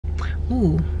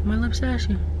Ooh, my lips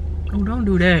ashy. Oh, don't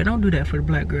do that. Don't do that for the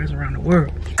black girls around the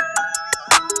world.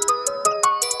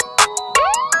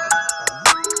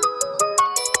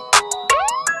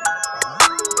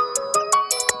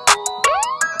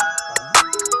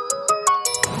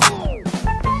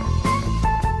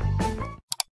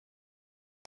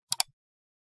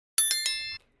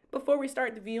 Before we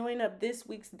start the viewing of this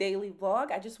week's daily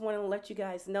vlog, I just want to let you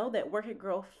guys know that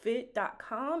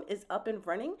workitgirlfit.com is up and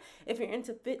running. If you're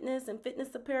into fitness and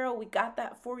fitness apparel, we got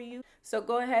that for you. So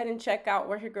go ahead and check out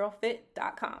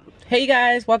workitgirlfit.com. Hey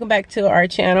guys, welcome back to our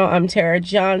channel. I'm Tara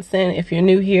Johnson. If you're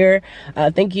new here,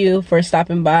 thank you for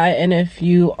stopping by. And if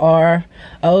you are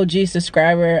an OG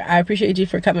subscriber, I appreciate you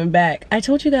for coming back. I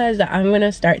told you guys that I'm going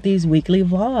to start these weekly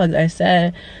vlogs. I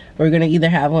said we're going to either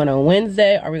have one on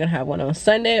Wednesday, or we're going to have one on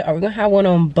Sunday, or we're going to have one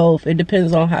on both. It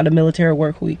depends on how the military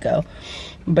work week go.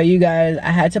 But you guys,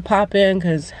 I had to pop in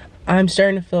because I'm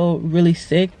starting to feel really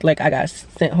sick. Like I got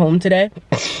sent home today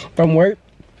from work.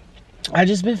 I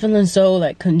just been feeling so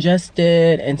like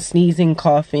congested and sneezing,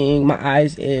 coughing. My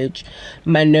eyes itch.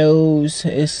 My nose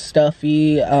is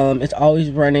stuffy. It's always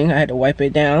running. I had to wipe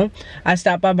it down. I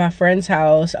stopped by my friend's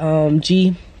house,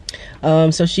 G,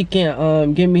 so she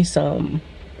can give me some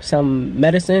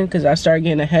medicine because I started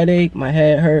getting a headache. My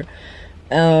head hurt.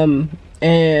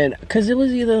 And because it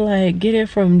was either like get it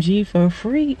from G for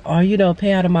free or, you know,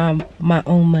 pay out of my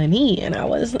own money. And I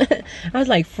was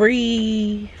like,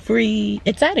 free,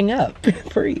 it's adding up.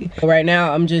 Free. Right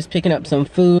now I'm just picking up some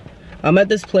food. I'm at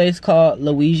this place called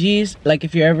Luigi's. Like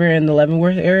if you're ever in the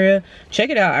Leavenworth area,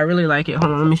 check it out. I really like it.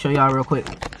 Hold on, let me show y'all real quick.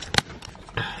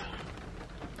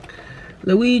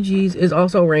 Luigi's is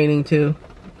also raining too.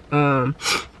 And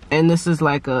this is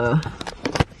like a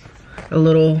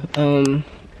little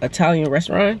Italian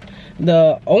restaurant.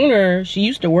 The owner, she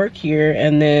used to work here,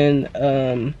 and then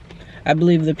I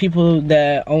believe the people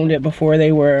that owned it before,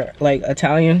 they were like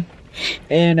Italian,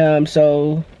 and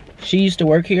so she used to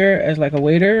work here as like a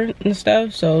waiter and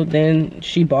stuff. So then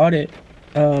she bought it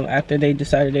after they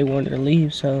decided they wanted to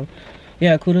leave. So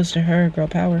yeah, kudos to her, girl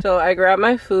power. So I grabbed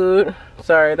my food.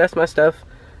 Sorry, that's my stuff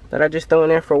that I just throw in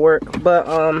there for work. But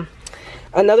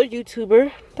another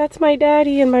YouTuber, that's my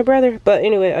daddy and my brother, but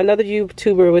anyway, another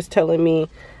YouTuber was telling me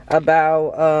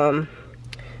about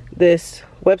this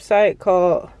website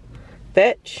called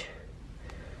Fetch,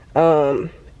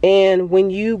 and when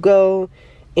you go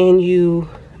and you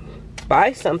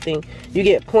buy something, you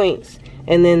get points,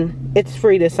 and then it's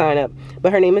free to sign up.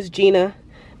 But her name is Gina,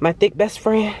 my thick best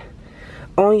friend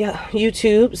on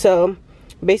YouTube. So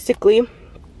basically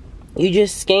you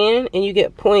just scan and you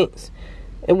get points,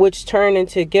 which turn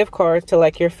into gift cards to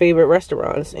like your favorite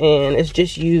restaurants. And it's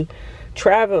just you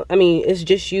it's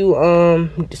just you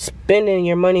spending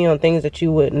your money on things that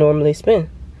you would normally spend.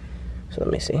 So let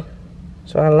me see.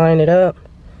 So I line it up.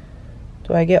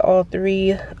 Do I get all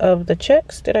 3 of the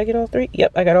checks? Did I get all 3?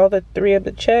 Yep, I got all the 3 of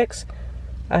the checks.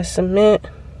 I submit,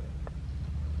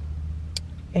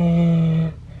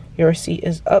 and your receipt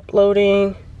is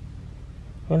uploading,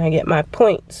 and I get my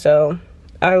points. So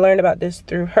I learned about this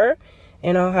through her,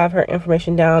 and I'll have her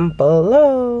information down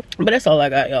below. But that's all I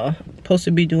got, y'all. Supposed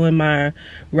to be doing my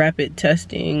rapid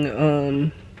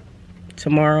testing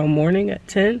tomorrow morning at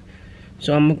 10.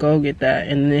 So I'm gonna go get that,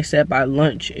 and they said by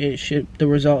lunch the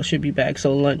result should be back.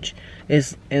 So lunch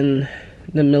is in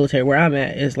the military where I'm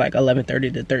at is like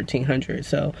 11:30 to 1300.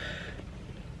 So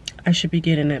I should be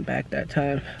getting it back that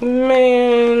time.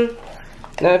 Man,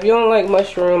 now if you don't like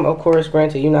mushroom, of course,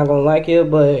 granted, you're not gonna like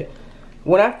it, but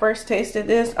when I first tasted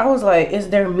this, I was like, is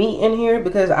there meat in here?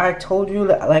 Because I told you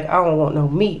that, like, I don't want no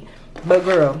meat. But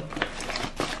girl,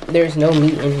 there's no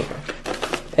meat in here.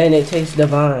 And it tastes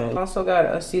divine. Also got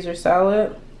a Caesar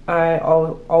salad. I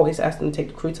always ask them to take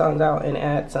the croutons out and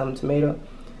add some tomato.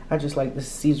 I just like the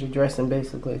Caesar dressing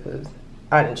basically because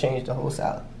I didn't change the whole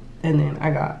salad. And then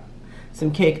I got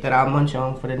some cake that I'll munch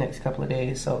on for the next couple of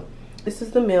days. So this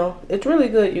is the meal. It's really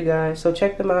good, you guys. So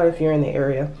check them out if you're in the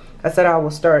area. I said I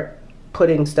will start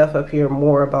putting stuff up here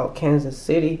more about Kansas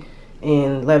City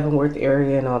and Leavenworth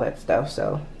area and all that stuff.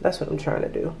 So that's what I'm trying to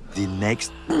do. The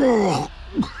next morning.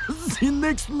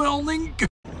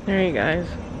 There you guys.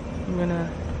 I'm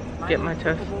gonna get my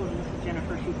test.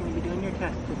 Jennifer, she's going to be doing your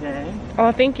test today.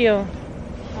 Oh, thank you.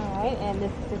 Alright, and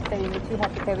this is stating that you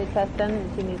have the COVID test done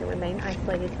and you need to remain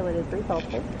isolated till it is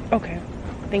resulted. Okay.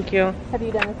 Thank you. Have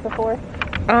you done this before?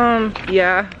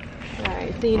 Yeah.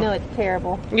 Alright, so you know it's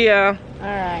terrible. Yeah.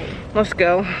 Alright. Let's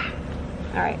go.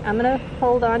 Alright, I'm going to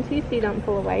hold on to you so you don't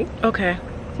pull away. Okay.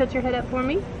 Tilt your head up for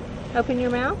me. Open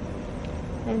your mouth.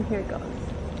 And here it goes.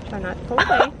 Try not to pull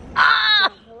away.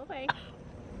 Don't pull away.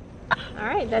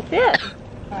 Alright, that's it.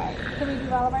 Alright, so we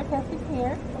do all of our testing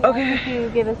here. Okay. You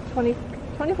give us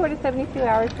 24 to 72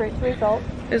 hours for it to result.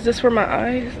 Is this for my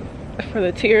eyes? For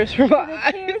the tears for my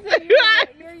eyes? Tears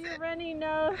in your runny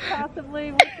nose,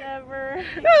 possibly, whichever.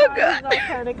 Oh, It's God. all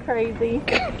kind of crazy.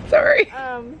 Sorry.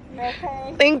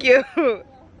 Okay. Thank you.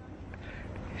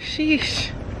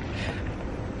 Sheesh.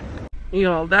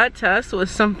 Yo, that test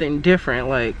was something different.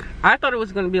 Like, I thought it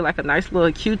was going to be like a nice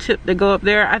little Q-tip to go up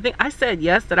there. I think I said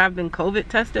yes that I've been COVID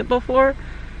tested before,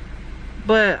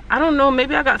 but I don't know,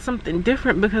 maybe I got something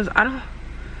different because I don't,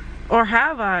 or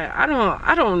have I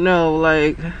don't know.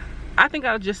 Like, I think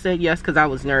I just said yes because I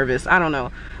was nervous. I don't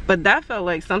know, but that felt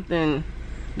like something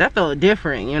that felt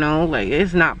different, you know, like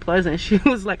it's not pleasant. She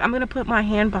was like, I'm gonna put my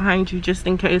hand behind you just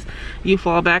in case you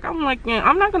fall back. I'm like, yeah,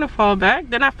 I'm not gonna fall back.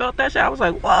 Then I felt that shit. I was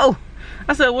like, whoa.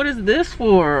 I said, what is this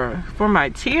for? For my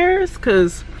tears?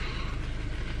 Cause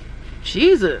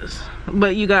Jesus.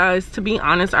 But you guys, to be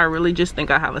honest, I really just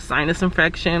think I have a sinus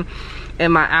infection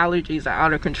and my allergies are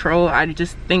out of control. I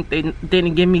just think they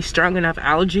didn't give me strong enough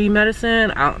allergy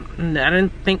medicine. I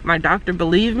didn't think my doctor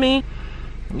believed me.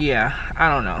 Yeah, I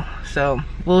don't know. So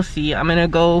we'll see. I'm gonna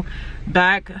go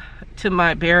back to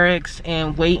my barracks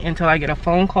and wait until I get a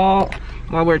phone call.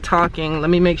 While we're talking, let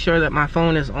me make sure that my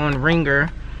phone is on ringer,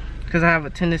 because I have a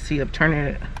tendency of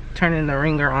turning the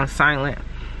ringer on silent,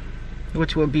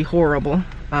 which would be horrible.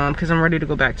 Because I'm ready to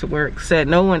go back to work. Said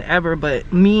no one ever,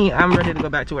 but me, I'm ready to go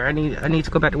back to work. I need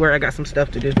to go back to work. I got some stuff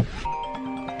to do.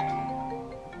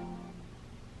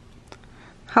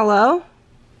 Hello?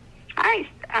 Hi,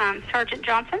 Sergeant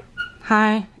Johnson.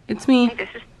 Hi, it's me. Hey, this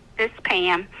is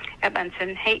Pam at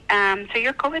Bunsen. Hey, so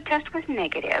your COVID test was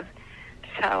negative.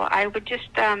 So I would just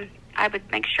I would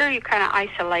make sure you kind of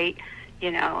isolate,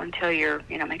 you know, until you're,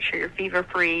 you know, make sure you're fever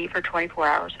free for 24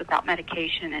 hours without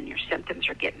medication and your symptoms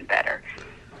are getting better.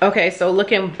 Okay, so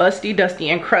looking busty, dusty,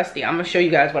 and crusty. I'm gonna show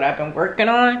you guys what I've been working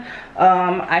on.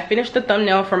 I finished the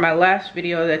thumbnail for my last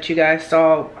video that you guys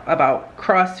saw about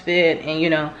CrossFit and, you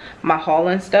know, my haul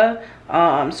and stuff.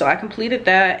 So I completed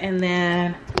that, and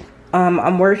then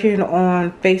I'm working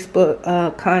on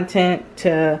Facebook content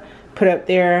to put up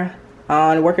there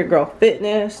on Work It Girl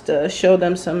Fitness to show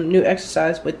them some new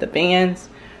exercise with the bands.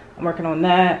 I'm working on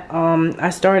that. I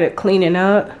started cleaning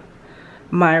up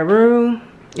my room.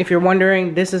 If you're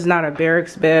wondering, this is not a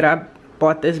barracks bed. I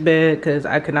bought this bed because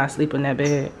I could not sleep in that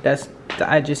bed.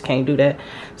 I just can't do that.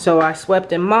 So I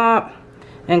swept and mopped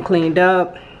and cleaned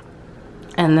up.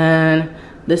 And then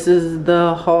this is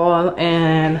the haul,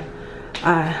 and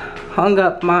I hung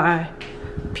up my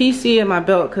PC and my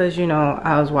belt because, you know,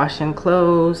 I was washing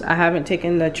clothes. I haven't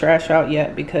taken the trash out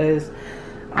yet because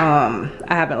I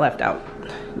haven't left out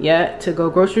yet to go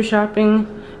grocery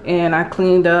shopping. And I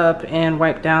cleaned up and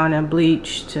wiped down and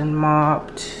bleached and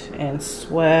mopped and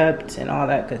swept and all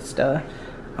that good stuff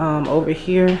over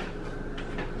here.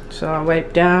 So I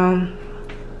wiped down,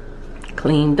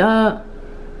 cleaned up.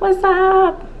 What's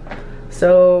up?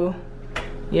 So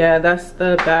yeah, that's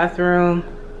the bathroom.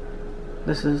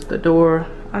 This is the door.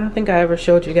 I don't think I ever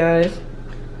showed you guys,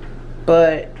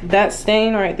 but that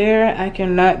stain right there, I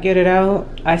cannot get it out.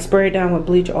 I spray it down with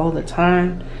bleach all the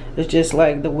time. It's just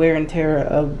like the wear and tear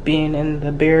of being in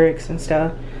the barracks and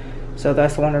stuff. So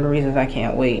that's one of the reasons I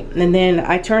can't wait. And then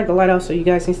I turned the light off so you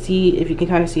guys can see, if you can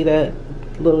kind of see that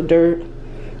little dirt.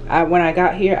 When I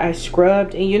got here, I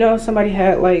scrubbed, and you know, somebody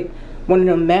had like one of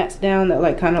them mats down that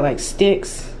like kind of like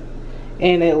sticks,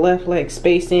 and it left like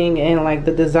spacing and like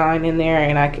the design in there,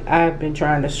 and I've been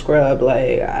trying to scrub,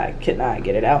 like I could not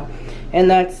get it out. And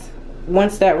that's,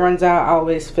 once that runs out, I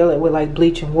always fill it with like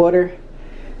bleach and water.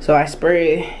 So I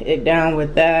spray it down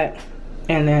with that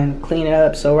and then clean it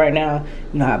up. So right now,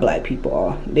 you know how black people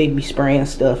are. They be spraying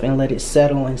stuff and let it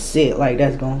settle and sit like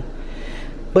that's going.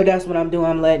 But that's what I'm doing.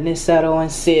 I'm letting it settle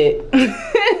and sit.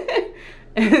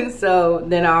 And so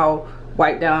then I'll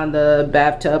wipe down the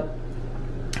bathtub.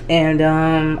 And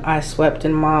I swept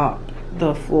and mopped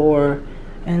the floor.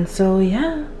 And so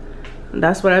yeah,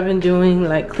 that's what I've been doing.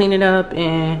 Like cleaning up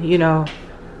and, you know,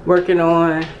 working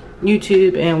on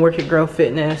YouTube and Work It Girl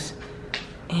Fitness.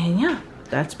 And yeah,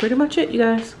 that's pretty much it, you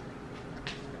guys.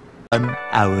 1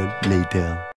 hour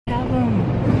later.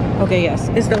 Okay, yes,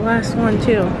 it's the last one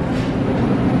too.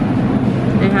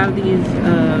 They have these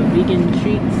vegan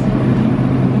treats.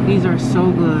 These are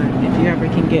so good. If you ever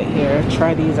can get here,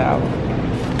 try these out.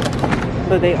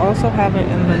 But they also have it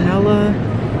in vanilla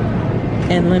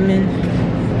and lemon.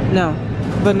 No,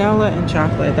 vanilla and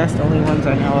chocolate. That's the only ones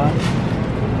I know of.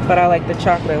 But I like the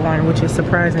chocolate one, which is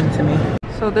surprising to me.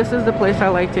 So this is the place I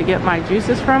like to get my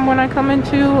juices from when I come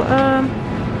into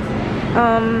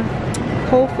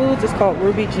Whole Foods. It's called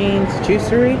Ruby Jean's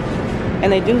Juicery.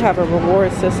 and they do have a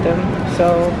reward system.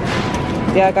 So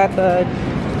yeah, I got the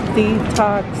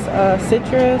detox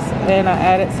citrus, and I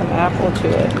added some apple to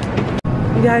it.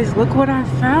 You guys, look what I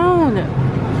found.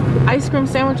 Ice cream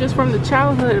sandwiches from the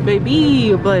childhood,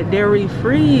 baby, but dairy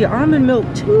free. Almond milk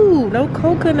too, no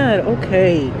coconut.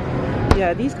 Okay,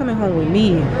 yeah, these coming home with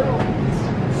me.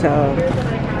 So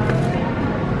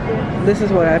this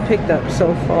is what I picked up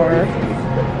so far.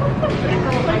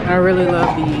 I really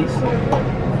love these,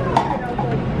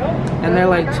 and they're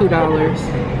like $2.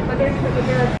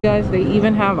 Guys, they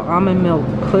even have almond milk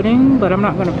pudding, but I'm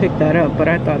not gonna pick that up, but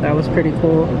I thought that was pretty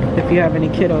cool if you have any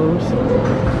kiddos.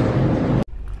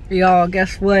 Y'all,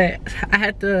 guess what? I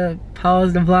had to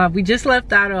pause the vlog. We just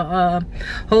left out of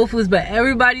Whole Foods, but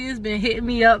everybody has been hitting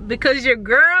me up because your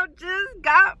girl just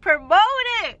got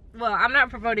promoted. Well, I'm not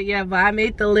promoted yet, but I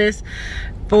made the list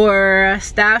for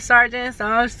staff sergeant, so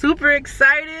I'm super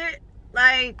excited.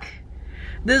 Like,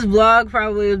 this vlog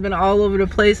probably has been all over the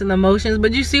place in the emotions,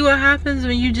 but you see what happens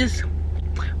when you just,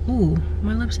 ooh,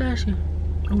 my lips ashy.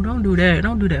 Oh, don't do that.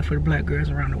 Don't do that for the black girls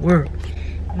around the world.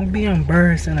 Don't be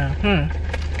embarrassing her,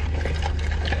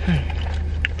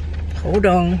 Hold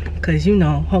on, cause you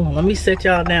know, hold on, let me sit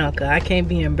y'all down, cause I can't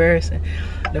be embarrassing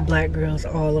the black girls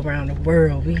all around the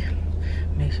world. We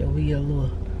make sure we a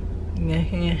little,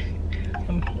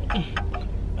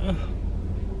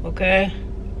 okay,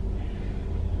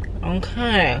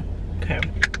 okay.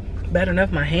 Bad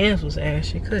enough my hands was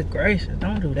ashy. Good gracious,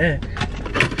 don't do that.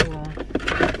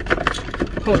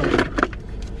 Hold on.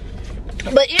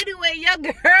 But anyway, your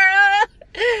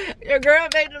girl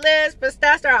made the list for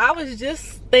staff sergeant. I was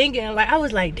just thinking, like, I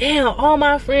was like, damn, all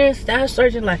my friends staff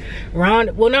sergeant, like,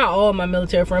 around, well, not all my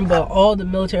military friends, but all the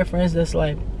military friends that's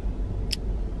like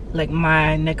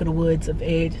my neck of the woods of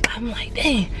age. I'm like,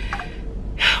 dang,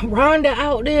 Rhonda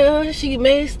out there, she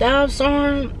made staff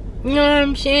sergeant. You know what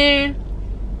I'm saying?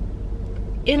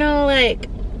 You know, like,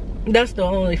 that's the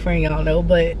only friend y'all know,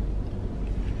 but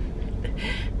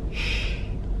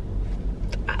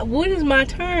when is my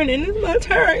turn? And it's my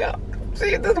turn, y'all.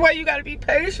 See, this is why you gotta be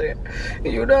patient.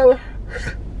 You know,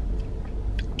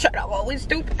 try to always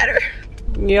do better.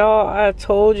 Y'all, I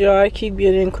told y'all I keep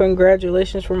getting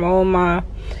congratulations from all my,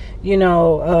 you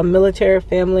know, military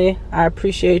family. I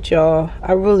appreciate y'all.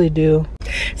 I really do.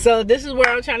 So this is where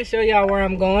I'm trying to show y'all where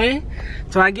I'm going.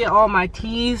 So I get all my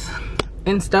teas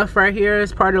and stuff right here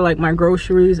as part of like my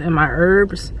groceries and my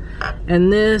herbs.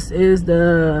 And this is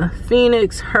the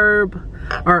Phoenix Herb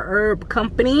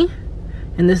Company,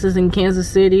 and this is in Kansas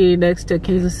City, next to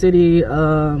Kansas City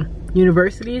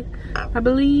University, I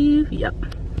believe. Yep.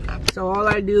 So all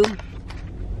I do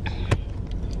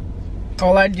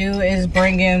is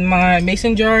bring in my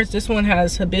mason jars. This one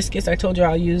has hibiscus. I told you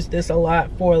I'll use this a lot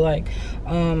for like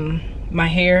my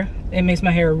hair. It makes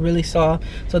my hair really soft.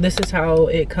 So this is how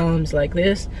it comes, like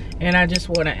this, and I just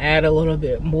want to add a little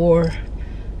bit more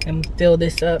and fill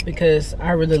this up because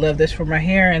I really love this for my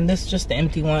hair, and this is just the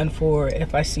empty one for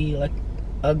if I see like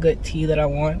a good tea that I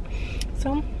want.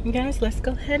 So you guys, let's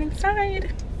go ahead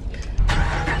inside.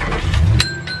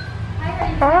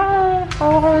 Hi,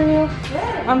 how are you?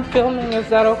 Good. I'm filming, is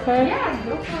that okay? Yeah,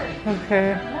 go for it.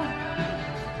 Okay.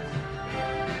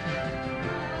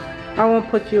 I won't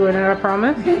put you in it, I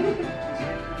promise.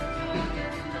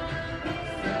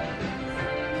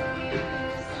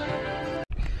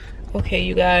 Okay,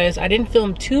 you guys, I didn't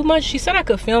film too much. She said I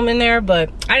could film in there, but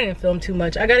I didn't film too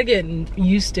much. I gotta get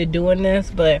used to doing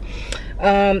this, but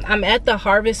I'm at the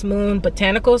Harvest Moon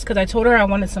Botanicals because I told her I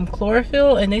wanted some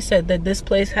chlorophyll, and they said that this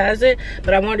place has it,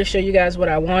 but I wanted to show you guys what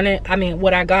I wanted. I mean,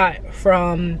 what I got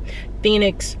from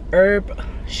Phoenix Herb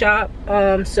Shop.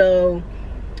 So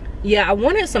yeah, I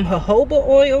wanted some jojoba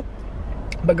oil,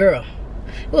 but girl,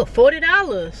 look,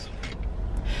 $40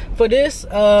 for this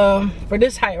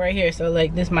height right here. So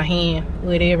like this, my hand,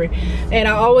 whatever. And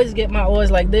I always get my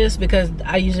oils like this because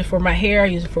I use it for my hair, I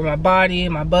use it for my body,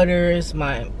 my butters,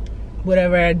 my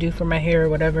whatever I do for my hair or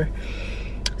whatever.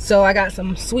 So I got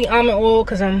some sweet almond oil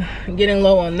because I'm getting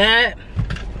low on that.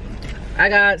 I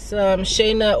got some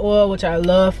shea nut oil, which I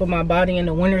love for my body, and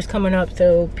the winter's coming up,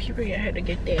 so period, I had to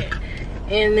get that.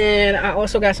 And then I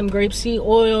also got some grapeseed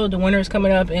oil. The winter's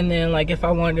coming up, and then like if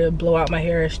I wanted to blow out my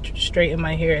hair, straighten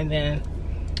my hair, and then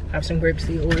have some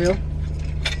grapeseed oil.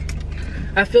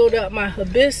 I filled up my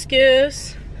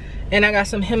hibiscus, and I got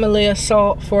some Himalaya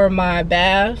salt for my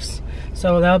baths.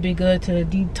 So that'll be good to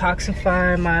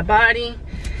detoxify my body,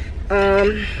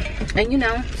 and you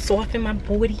know, soften my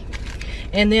body.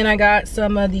 And then I got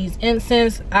some of these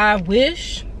incense. I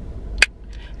wish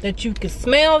that you could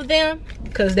smell them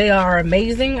because they are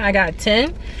amazing. I got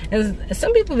 10. And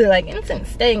some people be like, incense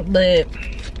stink, but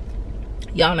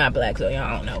Y'all not black, so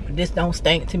y'all don't know. But this don't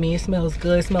stink to me. It smells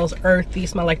good. It smells earthy. It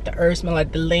smell like the earth. Smell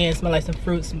like the land. Smell like some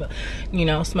fruits. Smell, you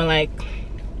know, smell like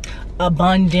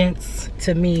abundance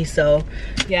to me. So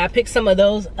yeah, I picked some of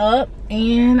those up,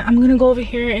 and I'm gonna go over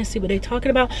here and see what they're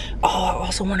talking about. Oh, I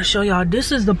also want to show y'all,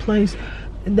 this is the place.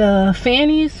 The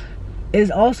Fanny's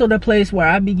is also the place where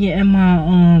I be getting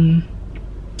my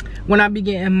when I be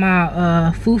getting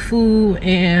my fufu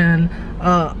and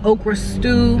okra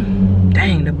stew.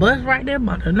 Dang, the bus right there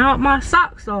about to knock my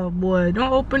socks off, boy.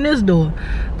 Don't open this door.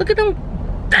 Look at them.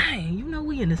 Dang, you know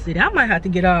we in the city. I might have to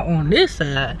get out on this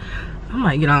side. I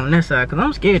might get out on this side because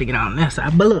I'm scared to get out on that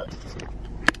side. But look,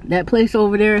 that place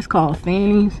over there is called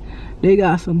Fanny's. They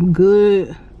got some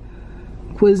good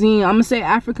cuisine. I'm gonna say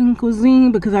African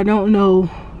cuisine because I don't know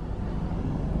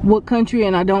what country,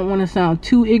 and I don't want to sound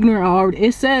too ignorant.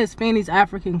 It says Fanny's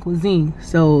African cuisine,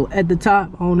 so at the top,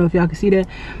 I don't know if y'all can see that,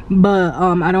 but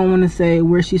I don't want to say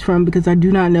where she's from because I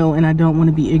do not know and I don't want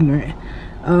to be ignorant.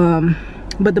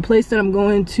 But the place that I'm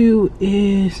going to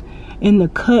is in the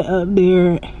cut up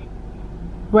there,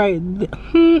 right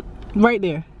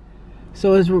there.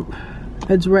 So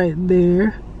it's right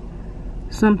there,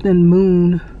 something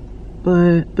moon,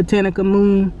 but Botanica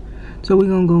Moon. So we're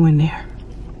gonna go in there.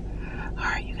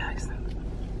 Alright, you guys.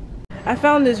 I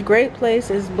found this great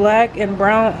place. It's black and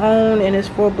brown owned, and it's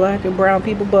for black and brown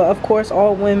people, but of course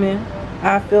all women,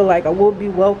 I feel like I will be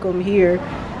welcome here.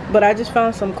 But I just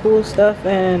found some cool stuff,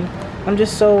 and I'm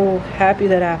just so happy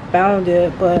that I found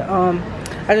it. But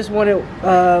I just wanted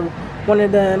one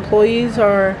of the employees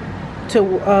to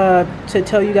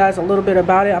tell you guys a little bit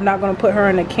about it. I'm not going to put her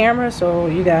in the camera, so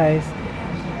you guys,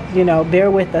 you know, bear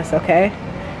with us, okay?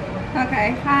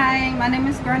 Okay, hi, my name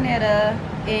is Garnetta,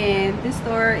 and this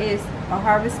store is a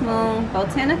Harvest Moon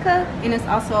Botanica, and it's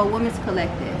also a women's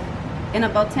collective. In a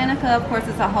Botanica, of course,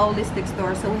 it's a holistic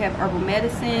store, so we have herbal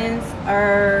medicines,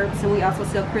 herbs, and we also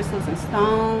sell crystals and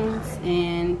stones,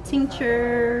 and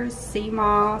tinctures, sea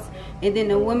moss. And then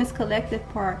the women's collective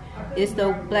part is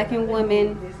the black and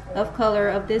women of color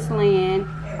of this land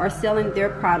are selling their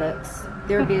products,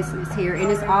 their business here, and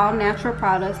it's all natural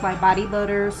products like body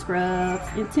butter, scrubs,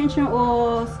 intentional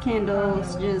oils,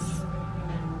 candles.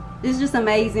 It's just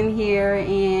amazing here,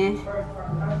 and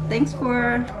thanks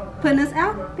for putting us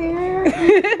out there.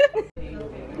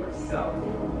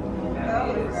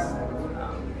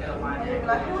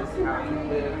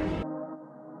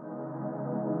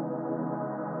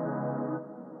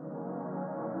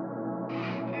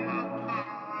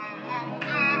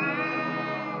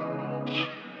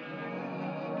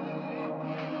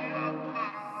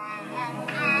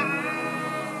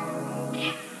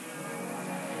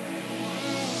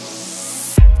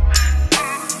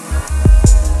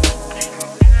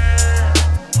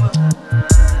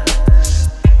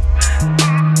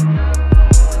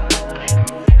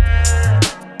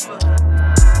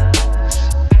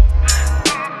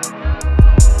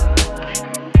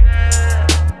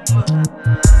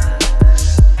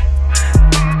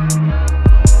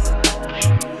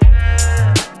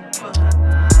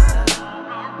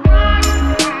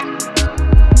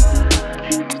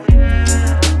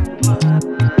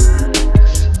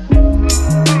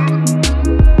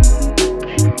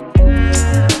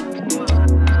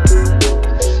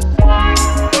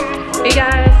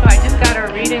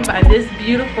 By this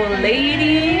beautiful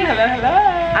lady. Hello, hello.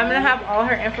 I'm gonna have all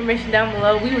her information down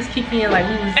below. We was kicking like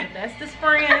we was the bestest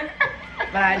friends,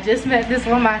 but I just met this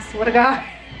woman, I swear to God.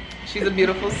 She's a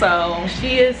beautiful soul.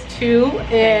 She is too,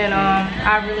 and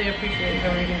I really appreciate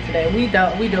her reading today. We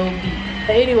dove deep.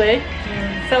 But anyway,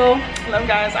 so hello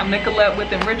guys, I'm Nicolette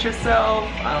with Enrich Yourself.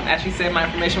 As she said, my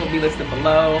information will be listed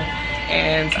below.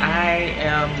 And I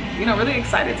am, you know, really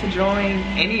excited to join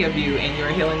any of you in your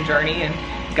healing journey and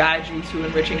guide you to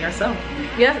enriching yourself.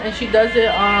 Yes, and she does it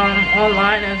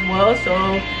online as well,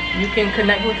 so you can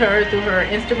connect with her through her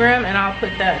Instagram, and I'll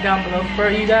put that down below for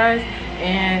you guys.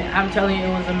 And I'm telling you, it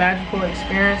was a magical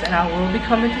experience, and I will be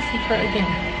coming to see her again.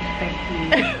 Thank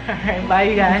you. All right, bye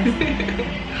you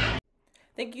guys.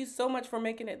 Thank you so much for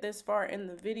making it this far in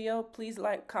the video. Please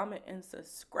like, comment, and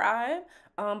subscribe.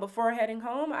 Before heading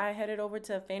home, I headed over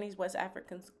to Fanny's West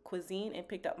African Cuisine and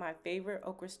picked up my favorite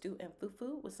okra stew and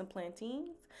fufu with some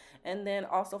plantains. And then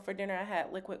also for dinner, I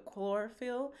had liquid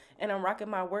chlorophyll, and I'm rocking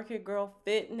my Work It Girl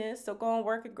Fitness. So go on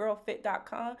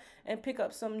workitgirlfit.com and pick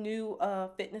up some new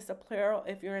fitness apparel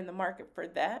if you're in the market for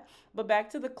that. But back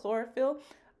to the chlorophyll.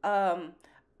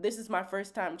 This is my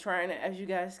first time trying it, as you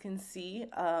guys can see.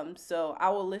 So I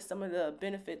will list some of the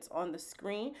benefits on the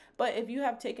screen. But if you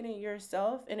have taken it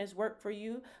yourself and it's worked for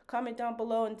you, comment down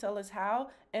below and tell us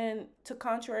how. And to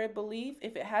contrary belief,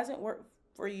 if it hasn't worked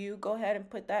for you, go ahead and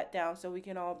put that down so we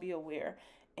can all be aware.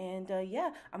 And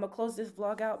yeah, I'm gonna close this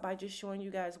vlog out by just showing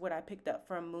you guys what I picked up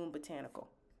from Moon Botanical.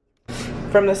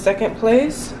 From the second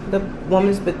place, the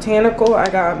Woman's Botanical, I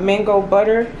got mango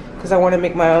butter because I want to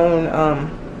make my own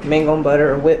mango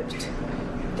butter whipped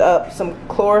up, some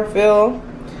chlorophyll,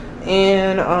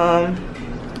 and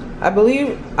I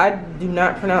believe, I do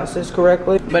not pronounce this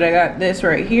correctly, but I got this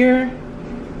right here,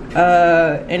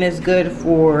 and it's good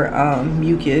for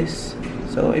mucus.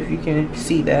 So if you can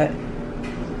see that,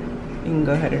 you can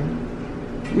go ahead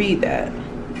and read that.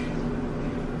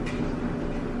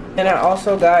 And I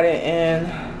also got it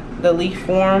in the leaf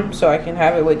form so I can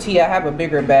have it with tea. I have a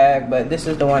bigger bag, but this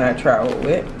is the one I traveled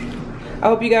with. I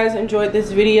hope you guys enjoyed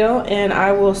this video, and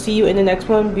I will see you in the next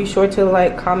one. Be sure to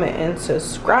like, comment, and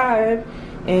subscribe.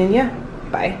 And yeah,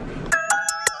 bye.